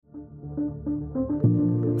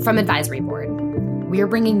From Advisory Board, we are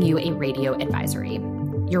bringing you a radio advisory,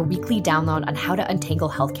 your weekly download on how to untangle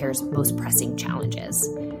healthcare's most pressing challenges.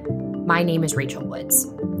 My name is Rachel Woods.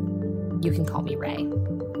 You can call me Ray.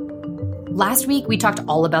 Last week, we talked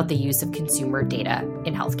all about the use of consumer data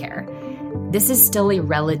in healthcare. This is still a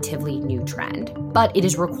relatively new trend, but it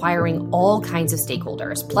is requiring all kinds of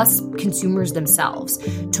stakeholders, plus consumers themselves,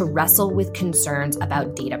 to wrestle with concerns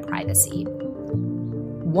about data privacy.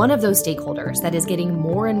 One of those stakeholders that is getting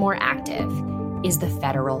more and more active is the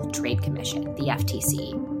Federal Trade Commission, the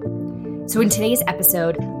FTC. So in today's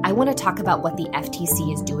episode, I want to talk about what the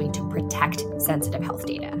FTC is doing to protect sensitive health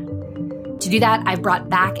data. To do that, I've brought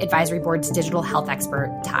back Advisory Board's digital health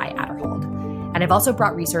expert, Ty Adderhold. And I've also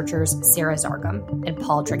brought researchers Sarah Zargum and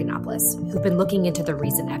Paul Trigonopoulos, who've been looking into the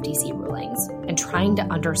recent FTC rulings and trying to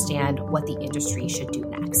understand what the industry should do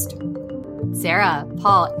next. Sarah,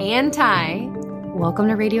 Paul, and Ty, welcome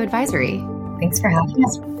to Radio Advisory. Thanks for having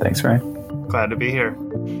us. Thanks, Ray. Glad to be here.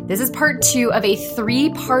 This is part 2 of a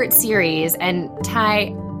 3-part series. And Ty,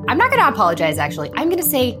 I'm not going to apologize, actually. I'm going to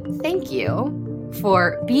say thank you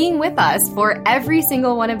for being with us for every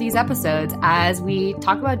single one of these episodes as we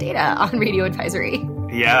talk about data on Radio Advisory.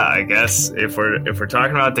 Yeah, I guess if we're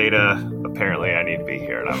talking about data, apparently I need to be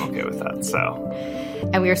here, and I'm okay with that. So,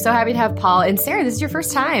 and we are so happy to have Paul and Sarah. This is your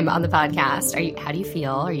first time on the podcast. How do you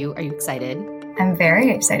feel? Are you excited? I'm very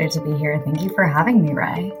excited to be here. Thank you for having me,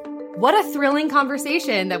 Ray. What a thrilling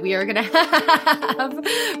conversation that we are going to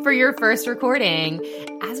have for your first recording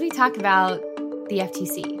as we talk about the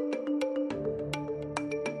FTC.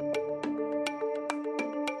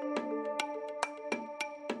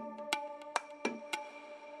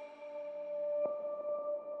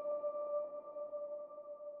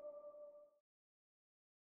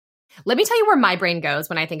 Let me tell you where my brain goes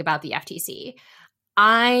when I think about the FTC.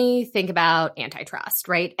 I think about antitrust,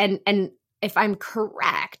 right? And if I'm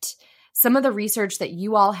correct, some of the research that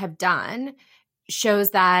you all have done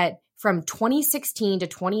shows that from 2016 to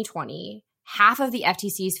 2020, half of the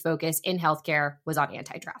FTC's focus in healthcare was on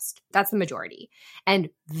antitrust. That's the majority. And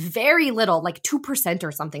very little, like 2%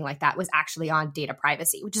 or something like that, was actually on data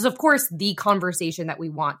privacy, which is, of course, the conversation that we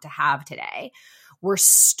want to have today. We're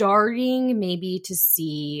starting maybe to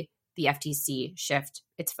see the FTC shift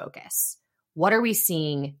its focus. What are we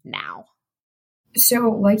seeing now? So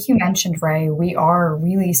like you mentioned, Ray, we are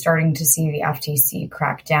really starting to see the FTC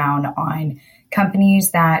crack down on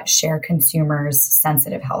companies that share consumers'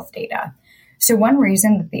 sensitive health data. So one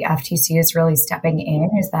reason that the FTC is really stepping in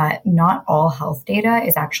is that not all health data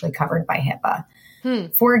is actually covered by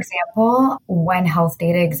HIPAA. For example, when health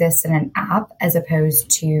data exists in an app as opposed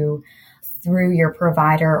to through your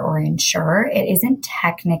provider or insurer, it isn't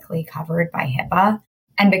technically covered by HIPAA.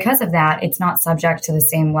 And because of that, it's not subject to the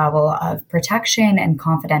same level of protection and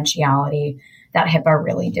confidentiality that HIPAA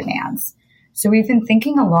really demands. So we've been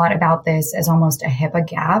thinking a lot about this as almost a HIPAA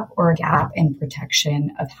gap or a gap in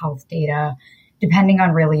protection of health data, depending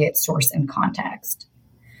on really its source and context.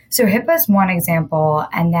 So HIPAA is one example.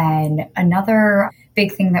 And then another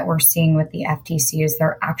big thing that we're seeing with the FTC is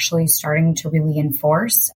they're actually starting to really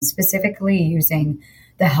enforce, specifically using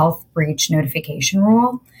the health breach notification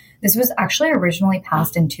rule. This was actually originally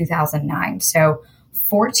passed in 2009. So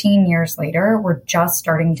 14 years later, we're just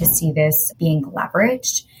starting to see this being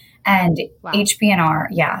leveraged. And wow.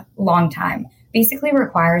 HBNR, long time, basically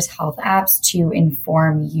requires health apps to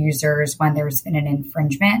inform users when there's been an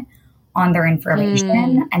infringement on their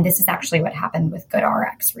information. And this is actually what happened with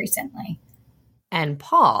GoodRx recently. And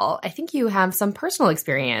Paul, I think you have some personal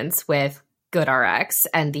experience with GoodRx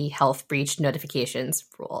and the health breach notifications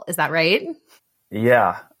rule. Is that right?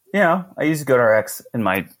 Yeah. I use GoodRx in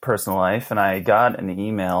my personal life, and I got an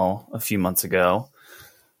email a few months ago.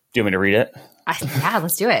 Do you want me to read it? Yeah,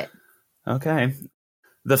 let's do it. Okay.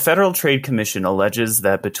 The Federal Trade Commission alleges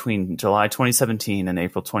that between July 2017 and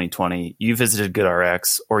April 2020, you visited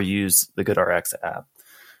GoodRx or used the GoodRx app.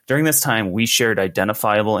 During this time, we shared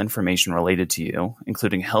identifiable information related to you,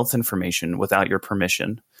 including health information without your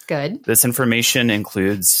permission. Good. This information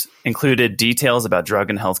included details about drug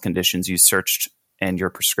and health conditions you searched and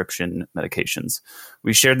your prescription medications.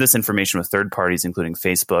 We shared this information with third parties, including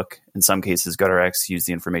Facebook. In some cases, GoodRx used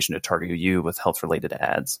the information to target you with health-related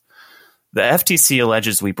ads. The FTC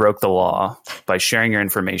alleges we broke the law by sharing your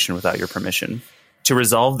information without your permission. To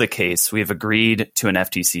resolve the case, we have agreed to an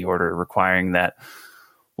FTC order requiring that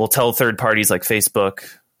we'll tell third parties like Facebook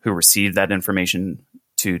who received that information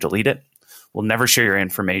to delete it. We'll never share your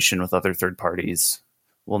information with other third parties.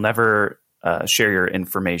 We'll never share your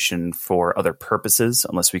information for other purposes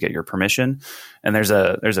unless we get your permission. And there's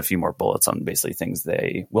a few more bullets on basically things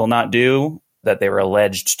they will not do that they were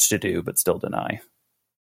alleged to do, but still deny.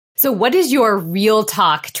 So what is your real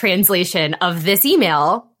talk translation of this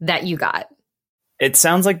email that you got? It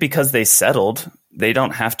sounds like because they settled, they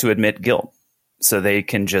don't have to admit guilt. So they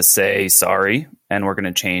can just say, sorry, and we're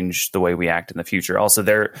going to change the way we act in the future. Also,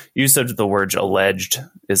 their usage of the word alleged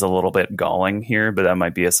is a little bit galling here, but that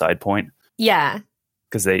might be a side point. Yeah.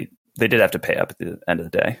 Because they did have to pay up at the end of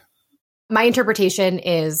the day. My interpretation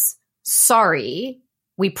is, sorry,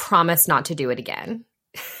 we promise not to do it again.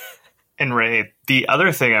 And Ray, the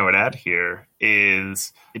other thing I would add here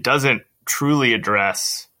is it doesn't truly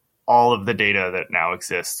address all of the data that now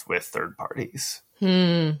exists with third parties.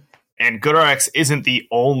 And GoodRx isn't the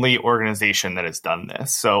only organization that has done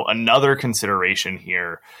this. So another consideration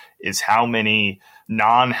here is how many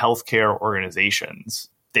non-healthcare organizations,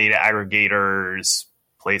 data aggregators,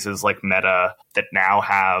 places like Meta, that now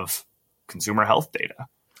have consumer health data.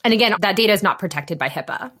 And again, that data is not protected by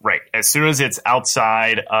HIPAA. Right. As soon as it's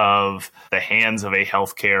outside of the hands of a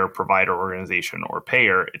healthcare provider organization or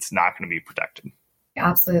payer, it's not going to be protected.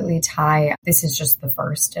 Absolutely, Ty. This is just the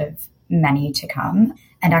first of many to come.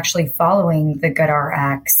 And actually, following the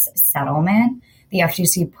GoodRx settlement, the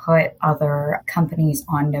FTC put other companies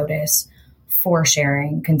on notice for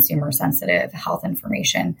sharing consumer-sensitive health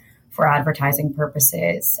information for advertising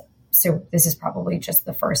purposes. So this is probably just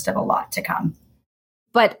the first of a lot to come.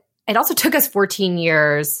 But it also took us 14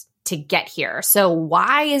 years to get here. So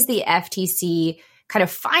why is the FTC kind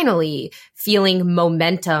of finally feeling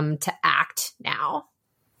momentum to act now?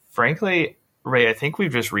 Frankly, Ray, I think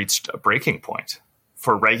we've just reached a breaking point.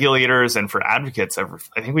 For regulators and for advocates, I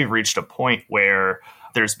think we've reached a point where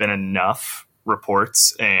there's been enough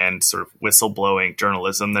reports and sort of whistleblowing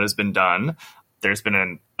journalism that has been done. There's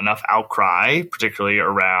been enough outcry, particularly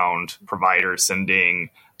around providers sending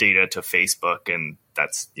data to Facebook, and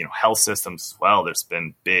that's, health systems as well. There's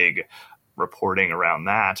been big reporting around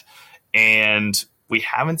that. And we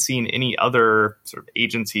haven't seen any other sort of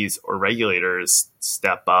agencies or regulators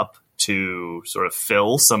step up to sort of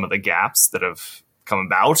fill some of the gaps that have come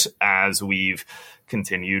about as we've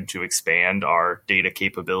continued to expand our data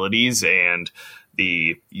capabilities and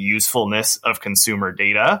the usefulness of consumer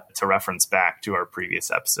data, to reference back to our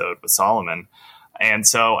previous episode with Solomon. And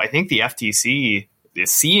so I think the FTC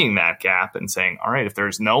is seeing that gap and saying, all right, if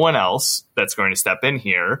there's no one else that's going to step in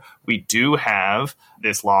here, we do have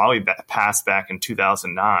this law we passed back in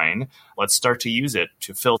 2009. Let's start to use it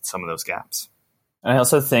to fill some of those gaps. I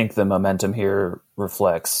also think the momentum here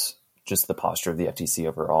reflects just the posture of the FTC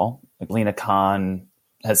overall. Like Lena Khan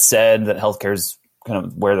has said that healthcare is kind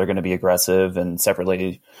of where they're going to be aggressive, and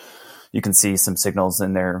separately, you can see some signals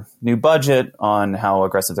in their new budget on how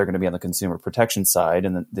aggressive they're going to be on the consumer protection side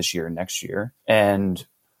in this year and next year. And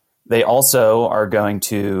they also are going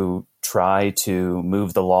to try to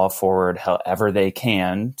move the law forward however they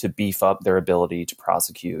can to beef up their ability to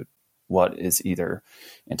prosecute what is either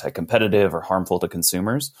anti-competitive or harmful to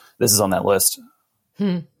consumers. This is on that list.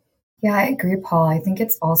 Yeah, I agree, Paul. I think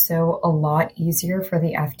it's also a lot easier for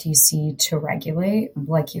the FTC to regulate,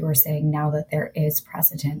 like you were saying, now that there is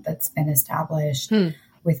precedent that's been established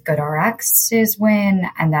with GoodRx's win,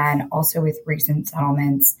 and then also with recent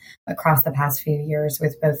settlements across the past few years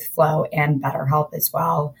with both Flow and BetterHelp as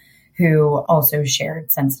well, who also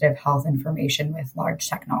shared sensitive health information with large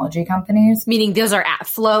technology companies. Meaning those are apps.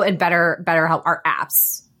 Flow and BetterHelp are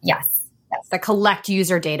apps. Yes. That collect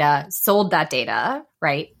user data, sold that data,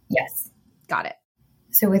 right? Yes. Got it.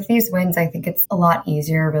 So with these wins, I think it's a lot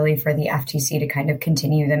easier really for the FTC to kind of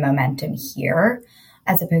continue the momentum here,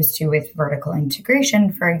 as opposed to with vertical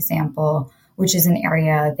integration, for example, which is an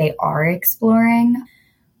area they are exploring,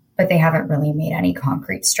 but they haven't really made any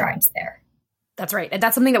concrete strides there. That's right. And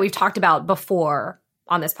that's something that we've talked about before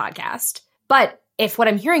on this podcast. But if what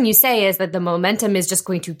I'm hearing you say is that the momentum is just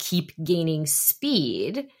going to keep gaining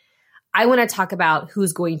speed, I want to talk about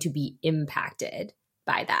who's going to be impacted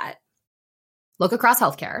by that. Look across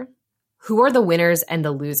healthcare. Who are the winners and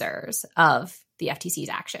the losers of the FTC's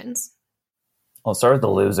actions? I'll start with the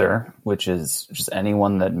loser, which is just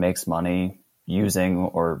anyone that makes money using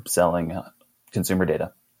or selling consumer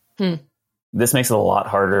data. This makes it a lot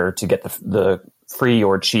harder to get the free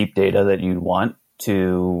or cheap data that you want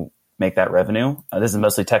to make that revenue. This is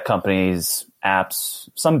mostly tech companies, apps,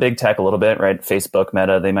 some big tech a little bit, right? Facebook,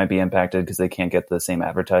 Meta, they might be impacted because they can't get the same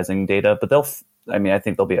advertising data, but I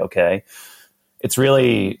think they'll be okay. It's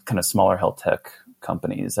really kind of smaller health tech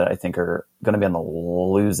companies that I think are going to be on the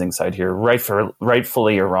losing side here,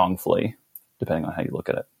 rightfully or wrongfully, depending on how you look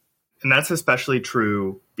at it. And that's especially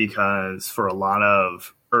true because for a lot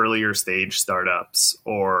of earlier stage startups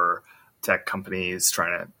or tech companies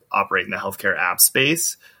trying to operate in the healthcare app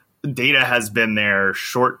space, data has been their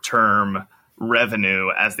short-term revenue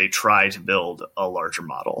as they try to build a larger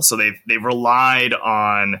model. So they've relied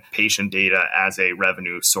on patient data as a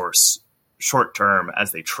revenue source short-term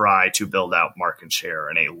as they try to build out market share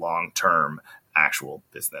in a long-term actual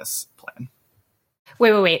business plan.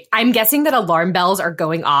 Wait. I'm guessing that alarm bells are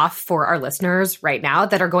going off for our listeners right now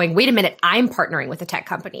that are going, wait a minute, I'm partnering with a tech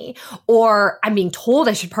company, or I'm being told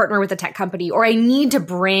I should partner with a tech company, or I need to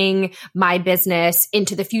bring my business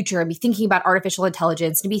into the future and be thinking about artificial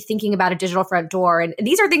intelligence and be thinking about a digital front door. And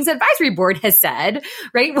these are things the advisory board has said,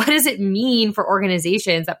 right? What does it mean for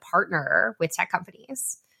organizations that partner with tech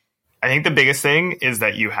companies? I think the biggest thing is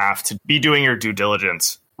that you have to be doing your due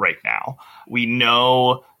diligence right now. We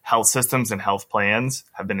know health systems and health plans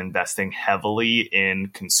have been investing heavily in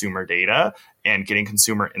consumer data and getting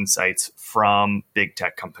consumer insights from big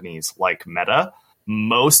tech companies like Meta.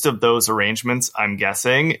 Most of those arrangements, I'm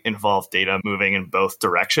guessing, involve data moving in both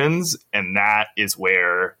directions. And that is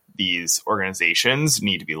where these organizations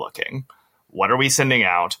need to be looking. What are we sending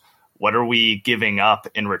out? What are we giving up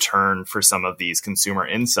in return for some of these consumer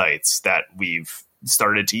insights that we've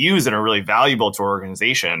started to use and are really valuable to our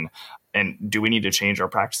organization? And do we need to change our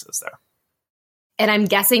practices there? And I'm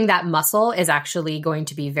guessing that muscle is actually going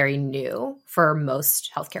to be very new for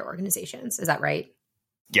most healthcare organizations. Is that right?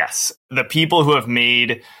 Yes. The people who have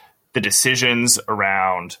made the decisions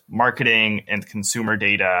around marketing and consumer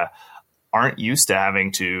data aren't used to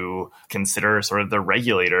having to consider sort of the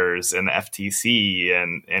regulators and the FTC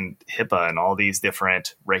and HIPAA and all these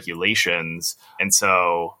different regulations. And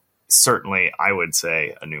so certainly I would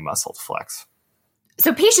say a new muscle to flex.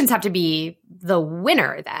 So patients have to be the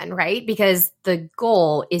winner then, right? Because the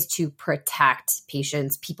goal is to protect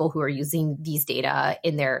patients, people who are using these data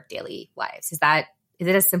in their daily lives. Is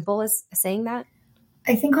it as simple as saying that?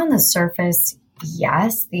 I think on the surface,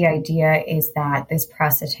 yes. The idea is that this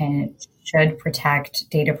precedent should protect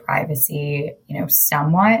data privacy,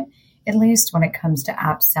 somewhat, at least when it comes to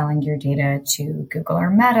apps selling your data to Google or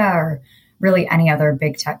Meta or really any other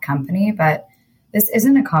big tech company. But this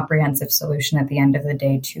isn't a comprehensive solution at the end of the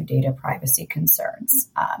day to data privacy concerns,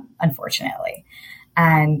 unfortunately.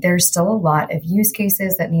 And there's still a lot of use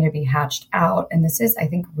cases that need to be hatched out. And this is, I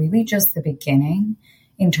think, really just the beginning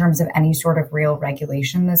in terms of any sort of real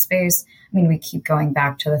regulation in this space. I mean, we keep going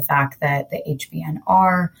back to the fact that the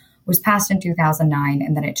HBNR was passed in 2009,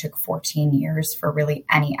 and then it took 14 years for really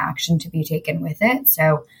any action to be taken with it.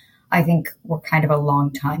 So I think we're kind of a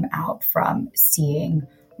long time out from seeing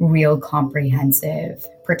real comprehensive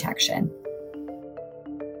protection.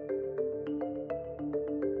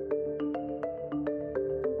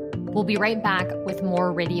 We'll be right back with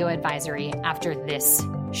more Radio Advisory after this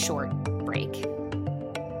short break.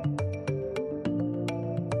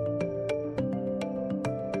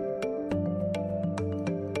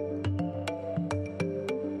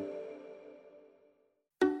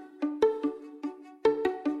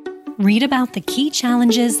 Read about the key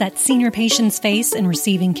challenges that senior patients face in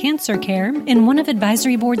receiving cancer care in one of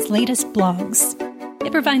Advisory Board's latest blogs.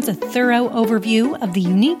 It provides a thorough overview of the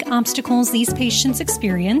unique obstacles these patients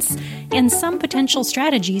experience and some potential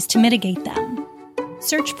strategies to mitigate them.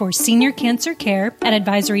 Search for Senior Cancer Care at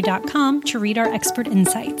advisory.com to read our expert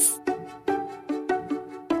insights.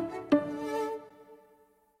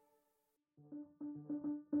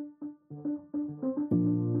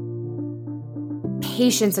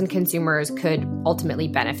 Patients and consumers could ultimately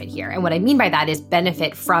benefit here. And what I mean by that is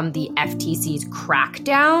benefit from the FTC's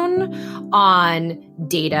crackdown on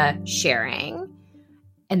data sharing.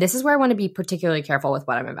 And this is where I want to be particularly careful with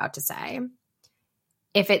what I'm about to say.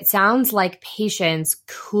 If it sounds like patients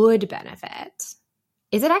could benefit,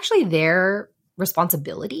 is it actually their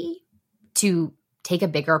responsibility to take a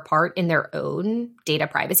bigger part in their own data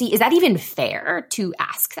privacy? Is that even fair to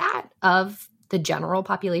ask that of the general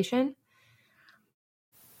population?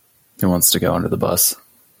 Who wants to go under the bus?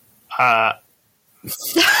 I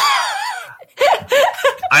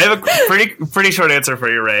have a pretty short answer for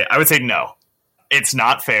you, Ray. I would say no. It's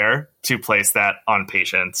not fair to place that on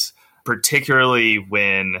patients, particularly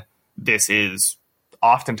when this is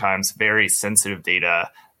oftentimes very sensitive data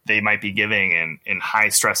they might be giving in high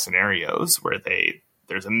stress scenarios where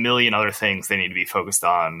there's a million other things they need to be focused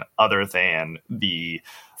on other than the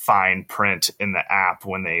fine print in the app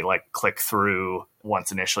when they click through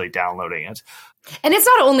once initially downloading it. And it's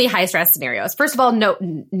not only high stress scenarios. First of all,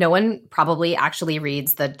 no one probably actually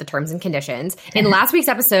reads the terms and conditions. In last week's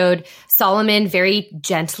episode, Solomon very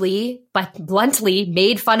gently but bluntly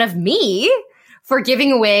made fun of me for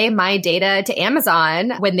giving away my data to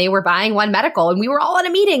Amazon when they were buying One Medical. And we were all in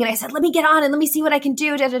a meeting and I said, let me get on and let me see what I can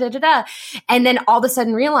do. And then all of a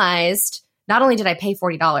sudden realized not only did I pay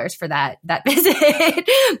 $40 for that visit,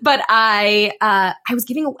 but I was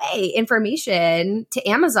giving away information to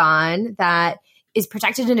Amazon that is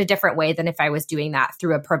protected in a different way than if I was doing that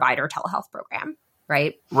through a provider telehealth program,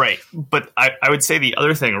 right? Right. But I would say the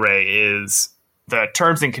other thing, Ray, is the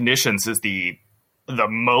terms and conditions is the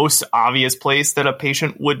most obvious place that a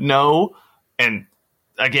patient would know. And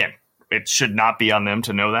again, it should not be on them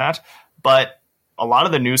to know that. But a lot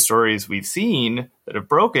of the news stories we've seen that have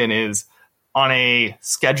broken is on a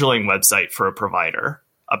scheduling website for a provider.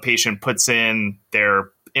 A patient puts in their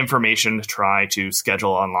information to try to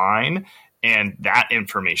schedule online, and that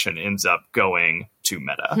information ends up going to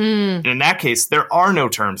Meta. And in that case, there are no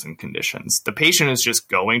terms and conditions. The patient is just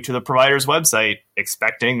going to the provider's website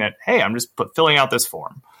expecting that, hey, I'm just filling out this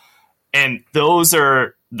form. And those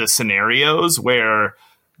are the scenarios where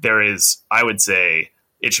there is, I would say,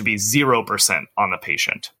 it should be 0% on the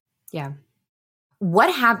patient. Yeah.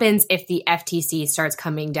 What happens if the FTC starts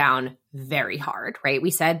coming down very hard, right?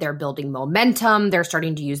 We said they're building momentum. They're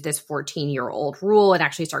starting to use this 14-year-old rule and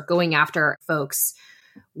actually start going after folks.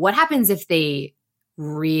 What happens if they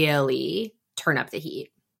really turn up the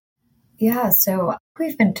heat? Yeah, so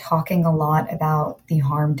we've been talking a lot about the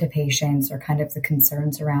harm to patients or kind of the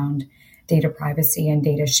concerns around data privacy and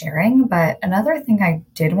data sharing. But another thing I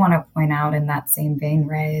did want to point out in that same vein,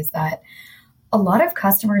 Ray, is that a lot of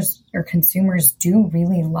customers or consumers do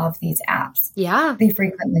really love these apps. Yeah. They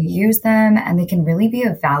frequently use them and they can really be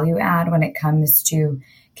a value add when it comes to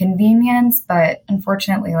convenience. But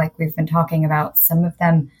unfortunately, like we've been talking about, some of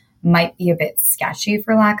them might be a bit sketchy,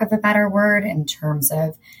 for lack of a better word, in terms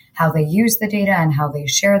of how they use the data and how they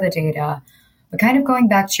share the data. But kind of going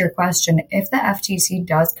back to your question, if the FTC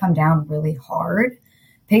does come down really hard,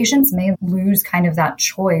 patients may lose kind of that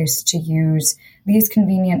choice to use these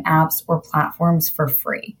convenient apps or platforms for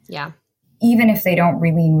free. Yeah. Even if they don't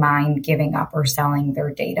really mind giving up or selling their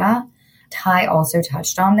data. Ty also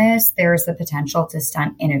touched on this. There's the potential to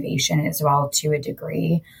stunt innovation as well to a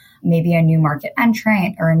degree. Maybe a new market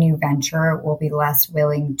entrant or a new venture will be less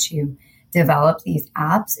willing to develop these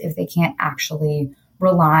apps if they can't actually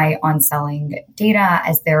rely on selling data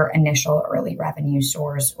as their initial early revenue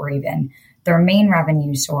source or even their main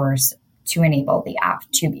revenue source to enable the app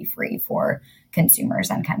to be free for consumers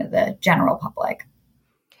and kind of the general public.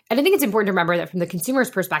 And I think it's important to remember that from the consumer's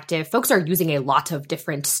perspective, folks are using a lot of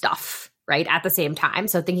different stuff, right, at the same time.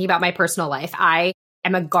 So thinking about my personal life, I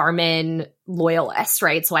am a Garmin loyalist,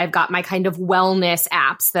 right? So I've got my kind of wellness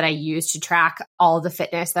apps that I use to track all the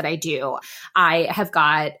fitness that I do. I have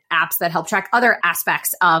got apps that help track other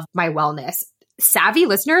aspects of my wellness. Savvy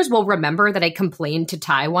listeners will remember that I complained to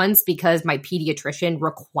Ty once because my pediatrician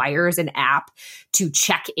requires an app to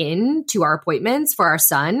check in to our appointments for our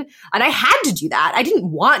son. And I had to do that. I didn't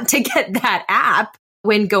want to get that app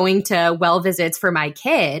when going to well visits for my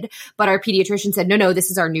kid. But our pediatrician said, no, this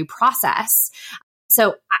is our new process.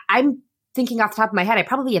 So I'm thinking off the top of my head, I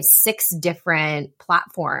probably have 6 different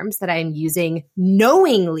platforms that I'm using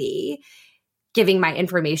knowingly giving my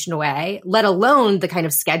information away, let alone the kind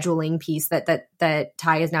of scheduling piece that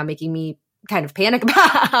Ty is now making me kind of panic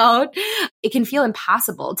about. It can feel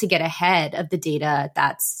impossible to get ahead of the data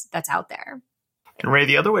that's out there. And Ray,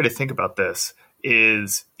 the other way to think about this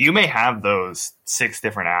is you may have those 6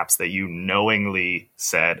 different apps that you knowingly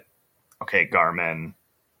said, okay, Garmin,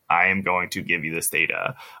 I am going to give you this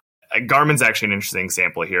data. Garmin's actually an interesting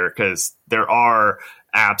example here because there are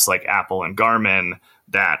apps like Apple and Garmin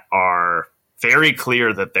that are very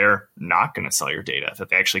clear that they're not going to sell your data, that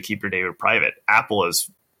they actually keep your data private. Apple has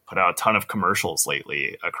put out a ton of commercials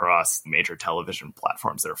lately across major television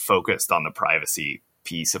platforms that are focused on the privacy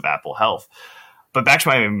piece of Apple Health. But back to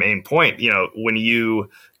my main point, when you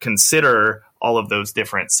consider all of those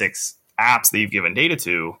different 6 apps that you've given data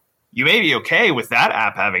to, you may be okay with that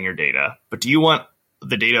app having your data, but do you want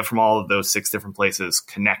the data from all of those 6 different places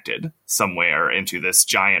connected somewhere into this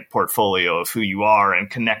giant portfolio of who you are and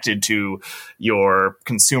connected to your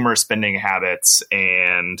consumer spending habits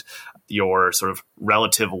and your sort of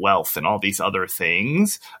relative wealth and all these other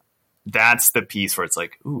things? That's the piece where it's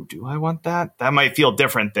like, ooh, do I want that? That might feel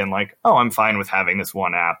different than like, oh, I'm fine with having this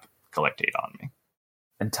one app collect data on me.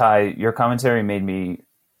 And Ty, your commentary made me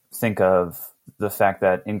think of the fact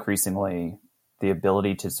that increasingly the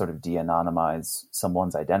ability to sort of de-anonymize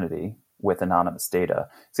someone's identity with anonymous data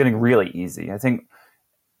is getting really easy. I think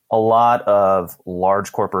a lot of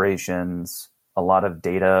large corporations, a lot of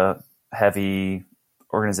data-heavy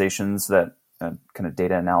organizations that kind of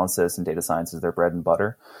data analysis and data science is their bread and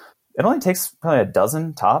butter, it only takes probably a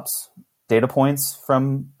dozen tops data points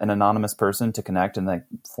from an anonymous person to connect and then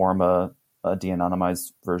form a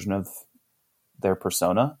de-anonymized version of their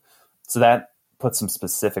persona. So that puts some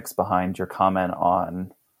specifics behind your comment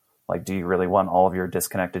on, like, do you really want all of your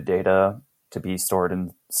disconnected data to be stored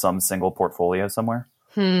in some single portfolio somewhere?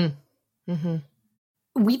 Mm-hmm.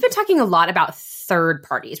 We've been talking a lot about third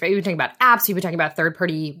parties, right? We've been talking about apps. We've been talking about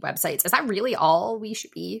third-party websites. Is that really all we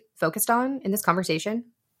should be focused on in this conversation?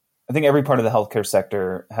 I think every part of the healthcare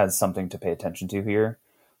sector has something to pay attention to here,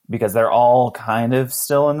 because they're all kind of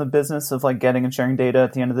still in the business of like getting and sharing data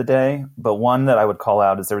at the end of the day. But one that I would call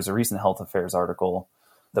out is there was a recent Health Affairs article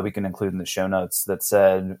that we can include in the show notes that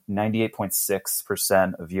said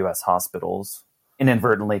 98.6% of U.S. hospitals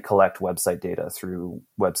inadvertently collect website data through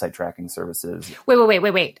website tracking services.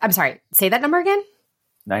 Wait. I'm sorry. Say that number again?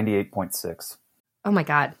 98.6. Oh my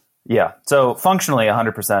God. Yeah. So functionally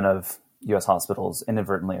 100% of U.S. hospitals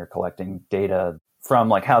inadvertently are collecting data from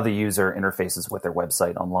like how the user interfaces with their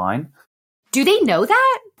website online. Do they know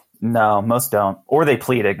that? No, most don't. Or they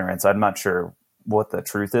plead ignorance. I'm not sure what the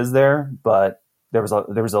truth is there, but there was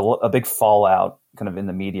a big fallout kind of in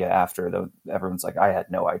the media after, though. Everyone's like, I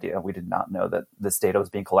had no idea. We did not know that this data was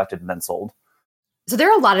being collected and then sold. So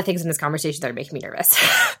there are a lot of things in this conversation that are making me nervous.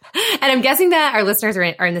 And I'm guessing that our listeners are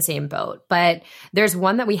in the same boat, but there's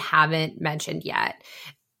one that we haven't mentioned yet.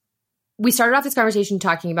 We started off this conversation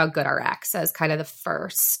talking about GoodRx as kind of the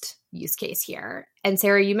first use case here. And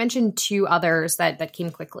Sarah, you mentioned two others that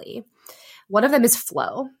came quickly. One of them is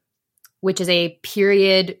Flow, which is a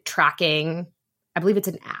period tracking, I believe it's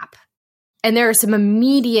an app. And there are some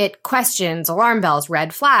immediate questions, alarm bells,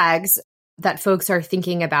 red flags that folks are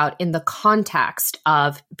thinking about in the context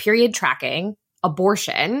of period tracking,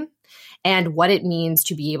 abortion, and what it means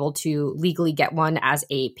to be able to legally get one as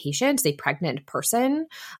a patient, as a pregnant person,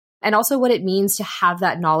 and also what it means to have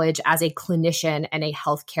that knowledge as a clinician and a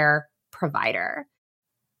healthcare provider.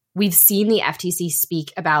 We've seen the FTC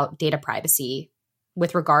speak about data privacy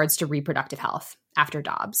with regards to reproductive health after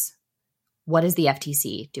Dobbs. What is the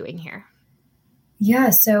FTC doing here?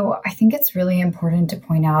 Yeah, so I think it's really important to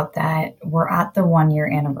point out that we're at the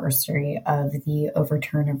 1-year anniversary of the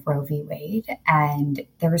overturn of Roe v. Wade, and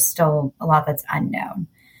there's still a lot that's unknown.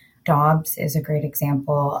 Dobbs is a great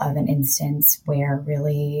example of an instance where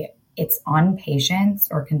really it's on patients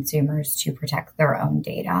or consumers to protect their own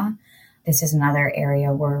data. This is another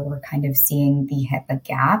area where we're kind of seeing the HIPAA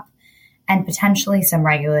gap, and potentially some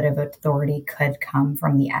regulative authority could come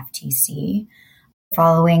from the FTC.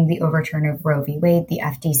 Following the overturn of Roe v. Wade, the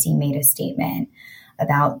FTC made a statement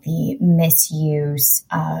about the misuse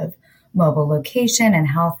of mobile location and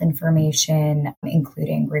health information,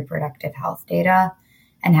 including reproductive health data,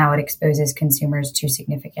 and how it exposes consumers to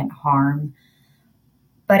significant harm.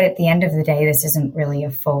 But at the end of the day, this isn't really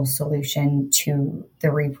a full solution to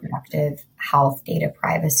the reproductive health data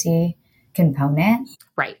privacy component.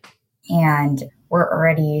 Right. And we're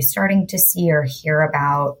already starting to see or hear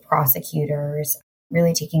about prosecutors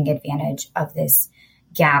really taking advantage of this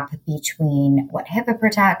gap between what HIPAA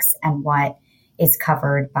protects and what is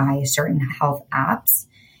covered by certain health apps.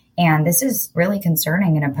 And this is really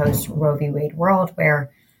concerning in a post-Roe v. Wade world where,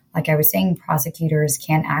 like I was saying, prosecutors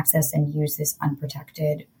can access and use this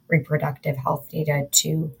unprotected reproductive health data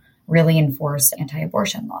to really enforce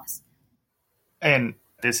anti-abortion laws. And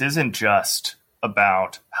this isn't just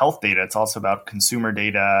about health data. It's also about consumer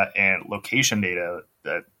data and location data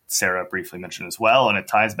that Sarah briefly mentioned as well. And it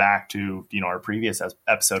ties back to, our previous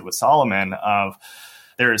episode with Solomon of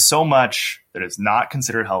there is so much that is not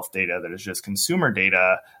considered health data, that is just consumer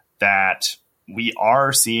data that we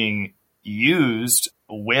are seeing used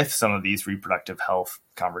with some of these reproductive health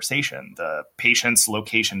conversation. The patient's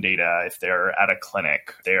location data, if they're at a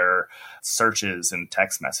clinic, their searches and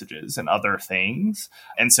text messages and other things.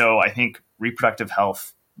 And so I think reproductive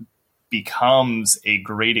health becomes a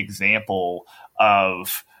great example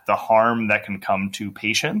of the harm that can come to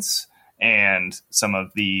patients and some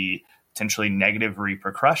of the potentially negative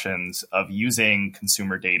repercussions of using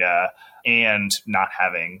consumer data and not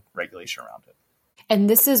having regulation around it. And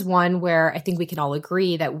this is one where I think we can all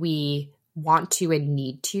agree that we want to and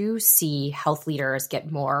need to see health leaders get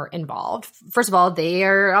more involved. First of all, they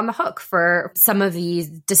are on the hook for some of these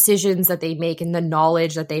decisions that they make and the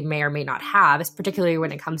knowledge that they may or may not have, particularly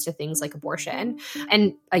when it comes to things like abortion.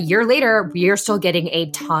 And a year later, we are still getting a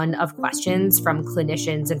ton of questions from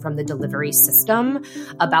clinicians and from the delivery system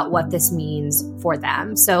about what this means for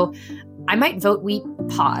them. So I might vote we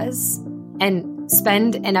pause and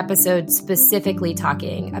spend an episode specifically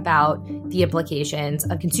talking about the implications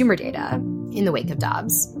of consumer data in the wake of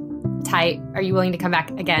Dobbs. Ty, are you willing to come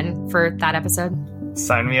back again for that episode?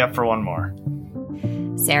 Sign me up for one more.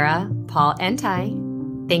 Sarah, Paul, and Ty,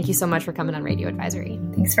 thank you so much for coming on Radio Advisory.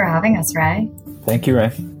 Thanks for having us, Ray. Thank you,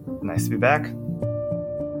 Ray. Nice to be back.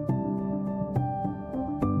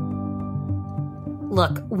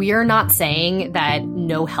 Look, we are not saying that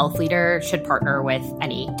no health leader should partner with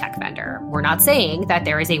any tech vendor. We're not saying that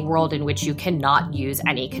there is a world in which you cannot use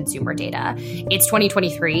any consumer data. It's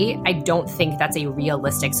 2023. I don't think that's a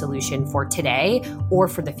realistic solution for today or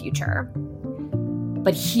for the future.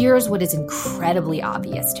 But here's what is incredibly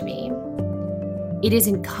obvious to me. It is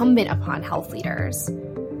incumbent upon health leaders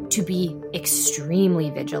to be extremely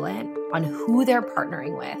vigilant on who they're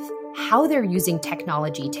partnering with, how they're using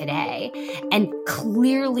technology today, and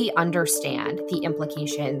clearly understand the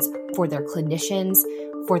implications for their clinicians,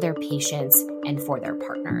 for their patients, and for their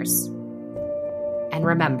partners. And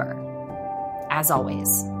remember, as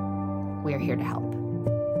always, we are here to help.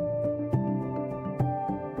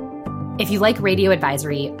 If you like Radio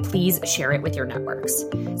Advisory, please share it with your networks.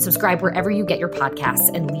 Subscribe wherever you get your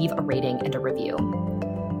podcasts and leave a rating and a review.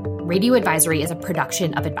 Radio Advisory is a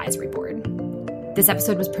production of Advisory Board. This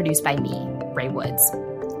episode was produced by me, Ray Woods,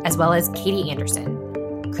 as well as Katie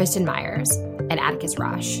Anderson, Kristen Myers, and Atticus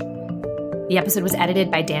Rosh. The episode was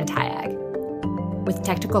edited by Dan Tyag, with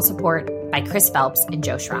technical support by Chris Phelps and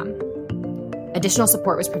Joe Schrum. Additional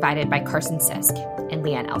support was provided by Carson Sisk and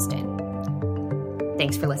Leanne Elston.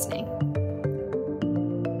 Thanks for listening.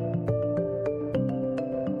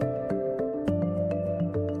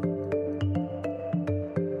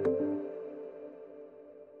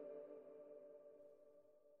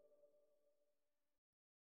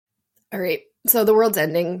 All right. So the world's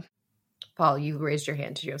ending. Paul, you raised your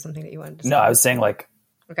hand. Did you have something that you wanted to say? No, I was saying, like,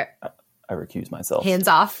 okay. I recuse myself. Hands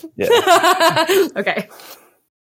off? Yeah. Okay.